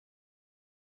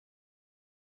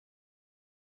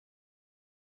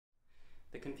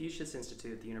The Confucius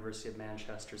Institute at the University of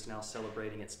Manchester is now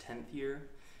celebrating its 10th year,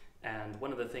 and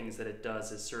one of the things that it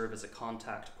does is serve as a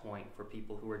contact point for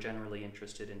people who are generally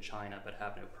interested in China but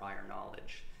have no prior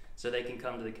knowledge. So they can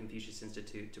come to the Confucius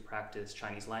Institute to practice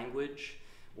Chinese language,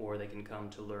 or they can come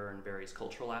to learn various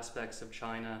cultural aspects of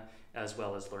China, as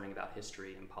well as learning about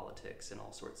history and politics and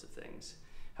all sorts of things.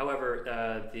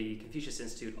 However, the Confucius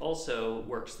Institute also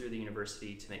works through the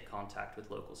university to make contact with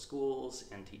local schools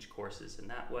and teach courses in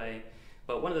that way.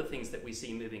 But one of the things that we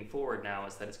see moving forward now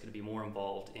is that it's going to be more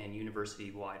involved in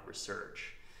university-wide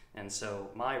research. And so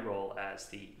my role as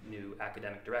the new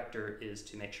academic director is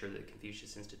to make sure that the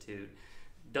Confucius Institute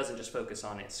doesn't just focus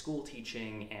on its school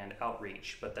teaching and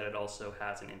outreach, but that it also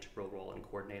has an integral role in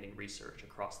coordinating research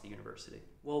across the university.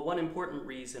 Well, one important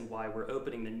reason why we're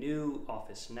opening the new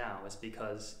office now is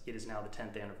because it is now the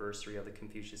 10th anniversary of the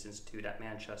Confucius Institute at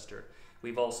Manchester.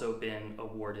 We've also been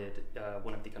awarded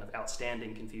one of the kind of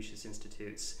outstanding Confucius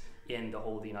Institutes in the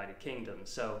whole of the United Kingdom.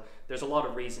 So there's a lot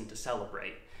of reason to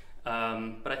celebrate.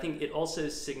 But I think it also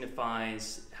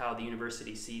signifies how the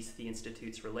university sees the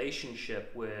Institute's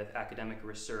relationship with academic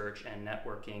research and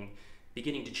networking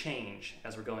beginning to change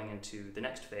as we're going into the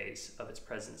next phase of its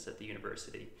presence at the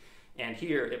university. And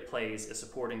here it plays a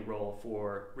supporting role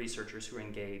for researchers who are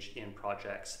engaged in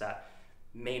projects that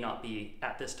may not be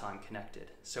at this time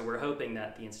connected. So we're hoping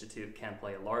that the Institute can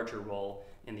play a larger role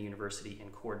in the university in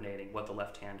coordinating what the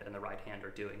left hand and the right hand are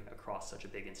doing across such a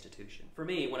big institution. For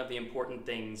me, one of the important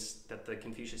things that the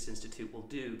Confucius Institute will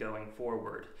do going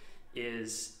forward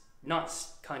is not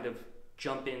kind of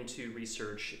jump into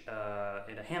research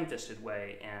in a ham-fisted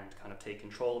way and kind of take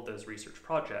control of those research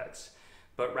projects,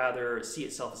 but rather see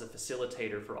itself as a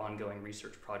facilitator for ongoing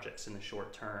research projects in the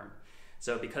short term.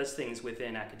 So because things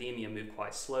within academia move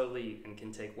quite slowly and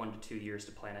can take 1 to 2 years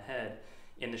to plan ahead,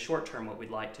 in the short term what we'd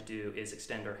like to do is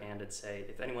extend our hand and say,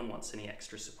 if anyone wants any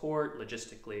extra support,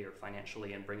 logistically or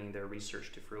financially, in bringing their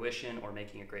research to fruition or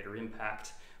making a greater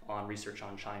impact on research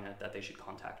on China, that they should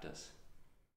contact us.